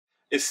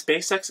Is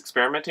SpaceX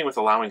experimenting with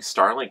allowing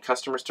Starlink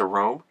customers to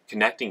roam,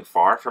 connecting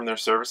far from their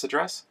service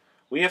address?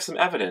 We have some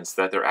evidence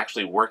that they're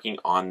actually working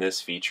on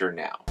this feature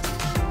now.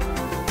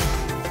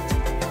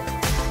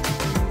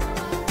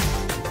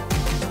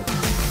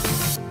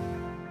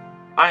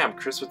 Hi, I'm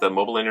Chris with the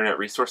Mobile Internet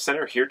Resource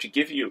Center, here to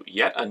give you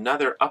yet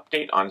another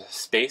update on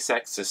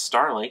SpaceX's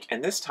Starlink,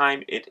 and this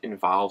time it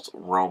involves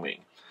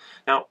roaming.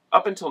 Now,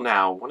 up until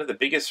now, one of the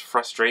biggest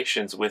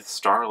frustrations with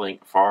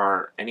Starlink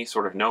for any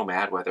sort of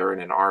nomad, whether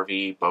in an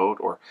RV, boat,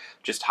 or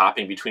just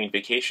hopping between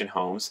vacation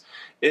homes,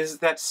 is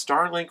that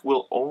Starlink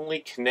will only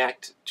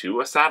connect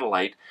to a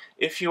satellite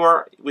if you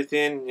are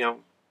within,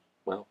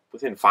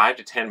 within 5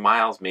 to 10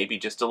 miles, maybe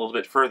just a little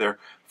bit further,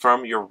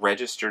 from your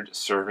registered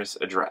service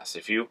address.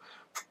 If you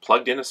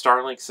plugged in a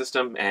Starlink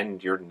system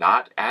and you're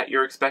not at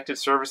your expected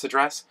service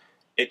address,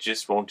 it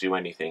just won't do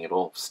anything.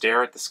 It'll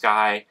stare at the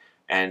sky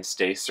and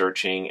stay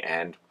searching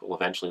and will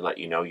eventually let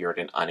you know you're at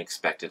an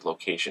unexpected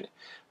location.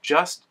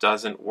 Just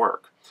doesn't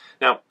work.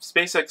 Now,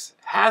 SpaceX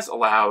has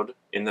allowed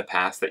in the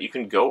past that you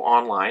can go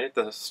online at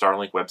the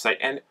Starlink website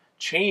and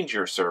change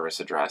your service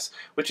address,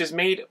 which has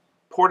made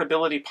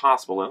portability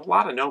possible, and a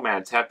lot of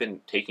nomads have been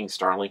taking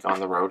Starlink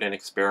on the road and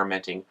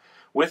experimenting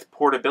with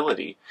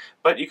portability.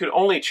 But you could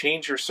only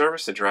change your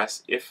service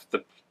address if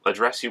the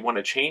address you want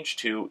to change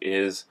to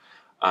is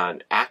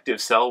an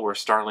active cell where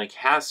Starlink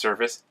has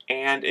service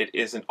and it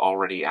isn't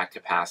already at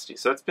capacity.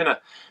 So it's been a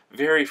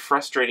very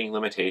frustrating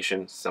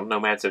limitation. Some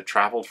nomads have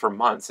traveled for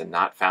months and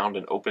not found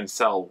an open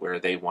cell where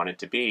they wanted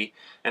to be,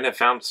 and have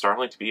found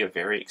Starlink to be a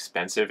very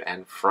expensive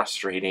and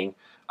frustrating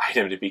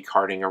item to be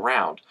carting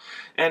around.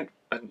 And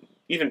an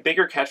even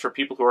bigger catch for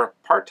people who are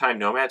part-time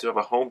nomads who have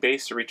a home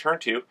base to return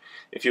to: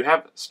 if you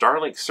have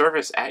Starlink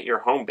service at your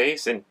home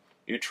base and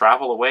you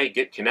travel away,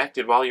 get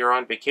connected while you're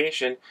on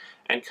vacation,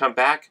 and come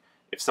back,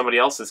 if somebody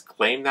else has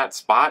claimed that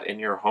spot in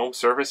your home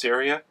service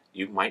area,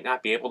 you might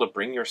not be able to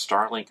bring your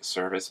Starlink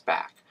service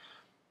back.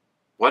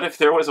 What if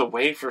there was a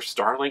way for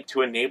Starlink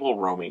to enable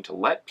roaming, to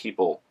let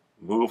people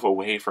move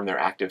away from their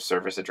active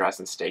service address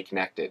and stay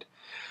connected?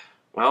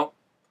 Well,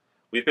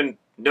 we've been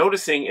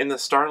noticing in the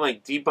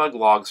Starlink debug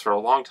logs for a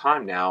long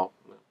time now,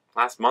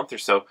 last month or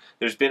so,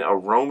 there's been a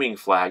roaming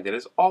flag that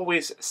is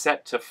always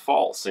set to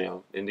false,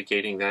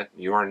 indicating that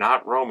you are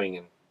not roaming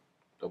and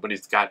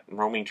nobody's got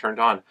roaming turned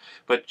on.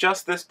 But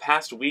just this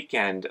past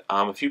weekend,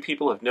 a few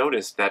people have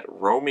noticed that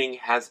roaming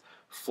has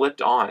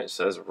flipped on. It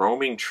says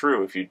roaming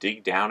true if you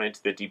dig down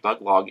into the debug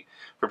log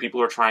for people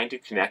who are trying to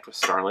connect with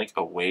Starlink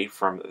away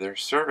from their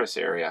service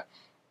area.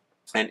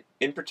 And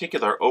in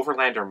particular,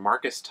 overlander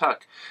Marcus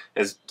Tuck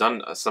has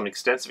done some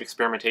extensive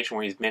experimentation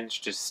where he's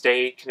managed to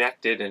stay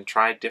connected and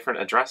try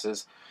different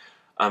addresses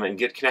and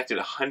get connected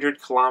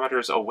 100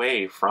 kilometers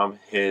away from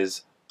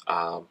his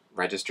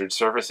registered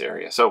service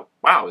area. So,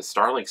 wow, is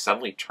Starlink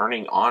suddenly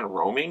turning on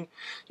roaming?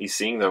 He's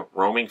seeing the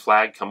roaming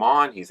flag come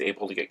on. He's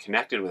able to get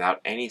connected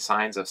without any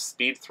signs of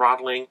speed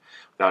throttling,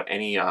 without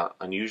any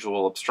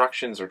unusual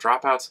obstructions or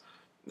dropouts.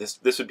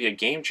 This would be a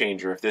game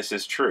changer if this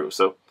is true.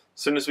 So,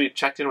 as soon as we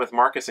checked in with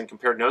Marcus and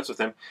compared notes with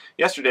him,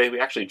 yesterday we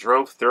actually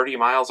drove 30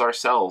 miles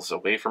ourselves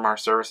away from our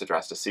service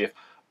address to see if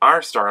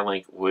our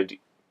Starlink would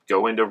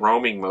go into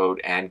roaming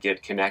mode and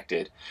get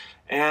connected.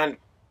 And,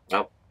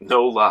 well,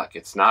 no luck.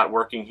 It's not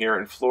working here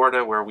in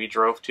Florida where we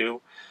drove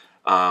to.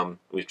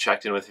 We've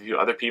checked in with a few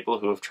other people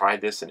who have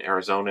tried this in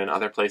Arizona and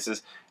other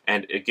places.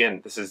 And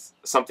again, this is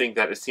something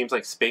that it seems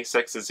like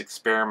SpaceX is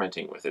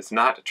experimenting with. It's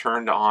not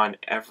turned on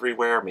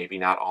everywhere, maybe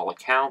not all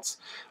accounts,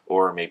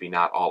 or maybe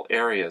not all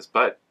areas,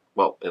 but,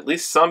 well, at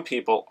least some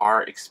people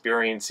are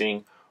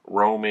experiencing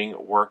roaming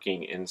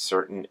working in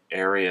certain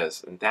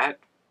areas. And that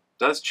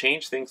does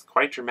change things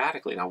quite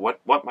dramatically. Now,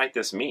 what might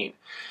this mean?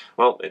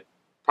 Well, it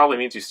probably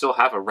means you still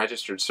have a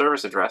registered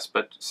service address,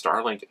 but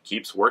Starlink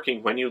keeps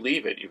working when you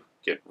leave it. You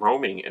get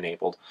roaming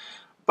enabled.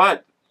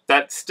 But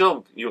that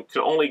still, you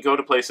can only go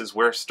to places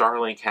where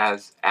Starlink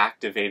has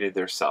activated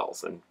their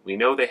cells. And we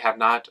know they have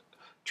not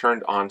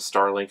turned on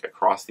Starlink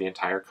across the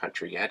entire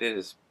country yet. It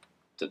is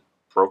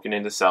broken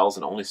into cells,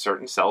 and only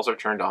certain cells are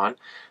turned on.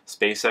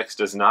 SpaceX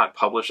does not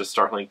publish a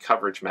Starlink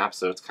coverage map,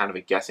 so it's kind of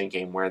a guessing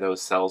game where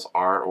those cells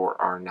are or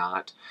are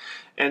not.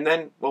 And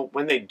then, well,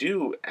 when they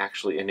do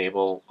actually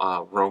enable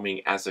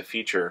roaming as a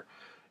feature,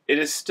 it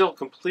is still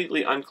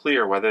completely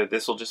unclear whether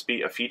this will just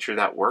be a feature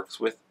that works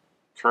with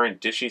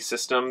current dishy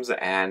systems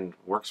and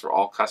works for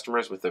all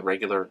customers with the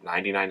regular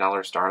 $99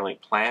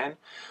 Starlink plan,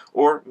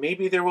 or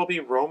maybe there will be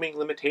roaming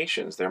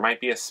limitations. There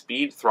might be a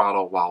speed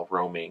throttle while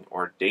roaming,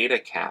 or data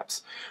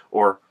caps,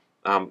 or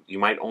you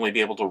might only be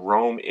able to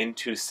roam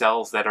into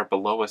cells that are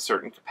below a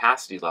certain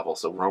capacity level,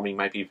 so roaming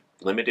might be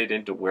limited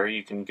into where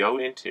you can go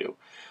into.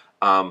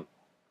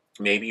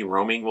 Maybe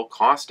roaming will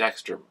cost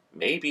extra.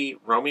 Maybe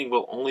roaming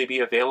will only be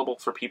available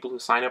for people who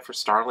sign up for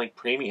Starlink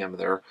Premium,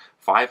 their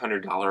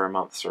 $500 a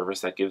month service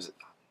that gives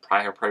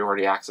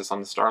priority access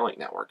on the Starlink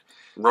network.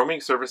 Roaming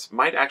service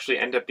might actually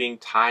end up being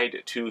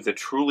tied to the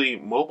truly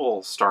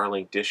mobile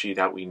Starlink dishy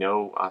that we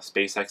know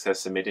SpaceX has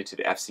submitted to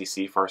the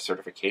FCC for our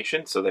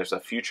certification. So there's a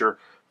future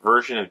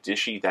version of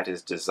dishy that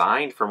is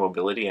designed for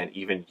mobility and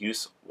even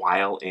use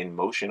while in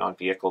motion on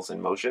vehicles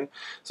in motion.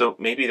 So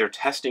maybe they're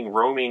testing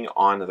roaming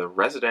on the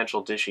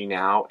residential dishy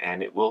now,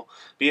 and it will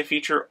be a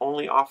feature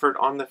only offered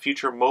on the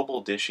future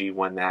mobile dishy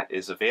when that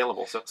is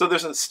available. So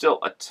there's still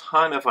a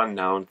ton of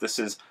unknown. This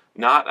is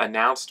not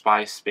announced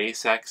by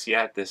SpaceX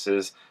yet. This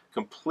is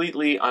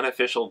completely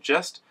unofficial.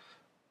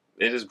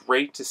 It is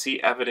great to see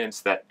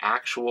evidence that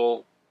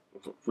actual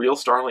real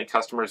Starlink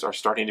customers are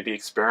starting to be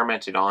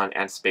experimented on,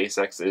 and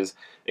SpaceX is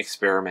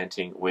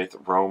experimenting with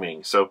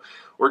roaming. So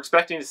we're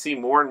expecting to see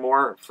more and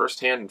more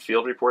firsthand and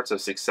field reports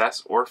of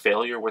success or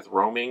failure with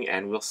roaming,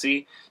 and we'll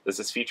see, does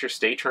this feature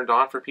stay turned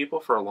on for people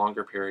for a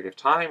longer period of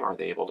time? Are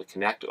they able to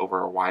connect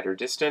over a wider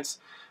distance?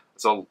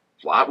 So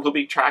a lot we'll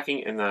be tracking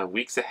in the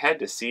weeks ahead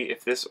to see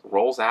if this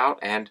rolls out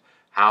and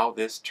how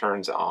this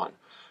turns on.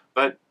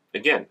 But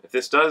again, if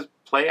this does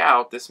play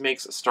out, this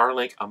makes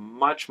Starlink a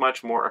much,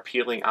 much more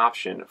appealing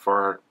option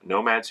for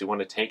nomads who want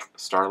to take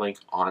Starlink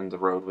on the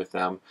road with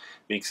them.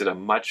 Makes it a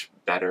much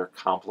better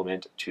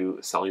complement to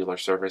cellular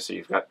service. So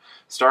you've got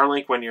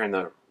Starlink when you're in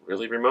the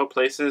really remote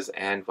places,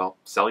 and, well,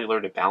 cellular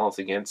to balance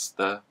against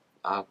the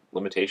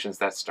limitations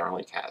that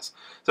Starlink has.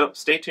 So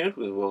stay tuned.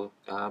 We will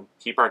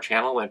keep our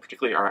channel, and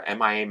particularly our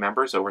MIA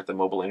members over at the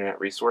Mobile Internet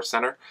Resource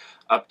Center,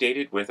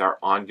 updated with our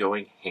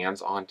ongoing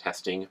hands-on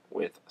testing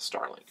with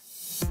Starlink.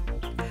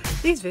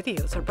 These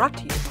videos are brought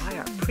to you by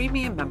our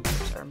premium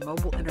members, our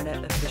mobile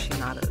internet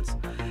aficionados.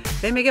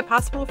 They make it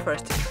possible for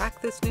us to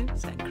track this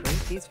news and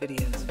create these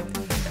videos.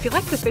 If you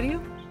like this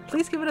video,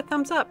 please give it a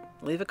thumbs up,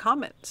 leave a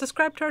comment,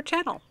 subscribe to our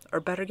channel, or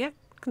better yet,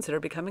 consider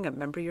becoming a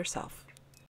member yourself.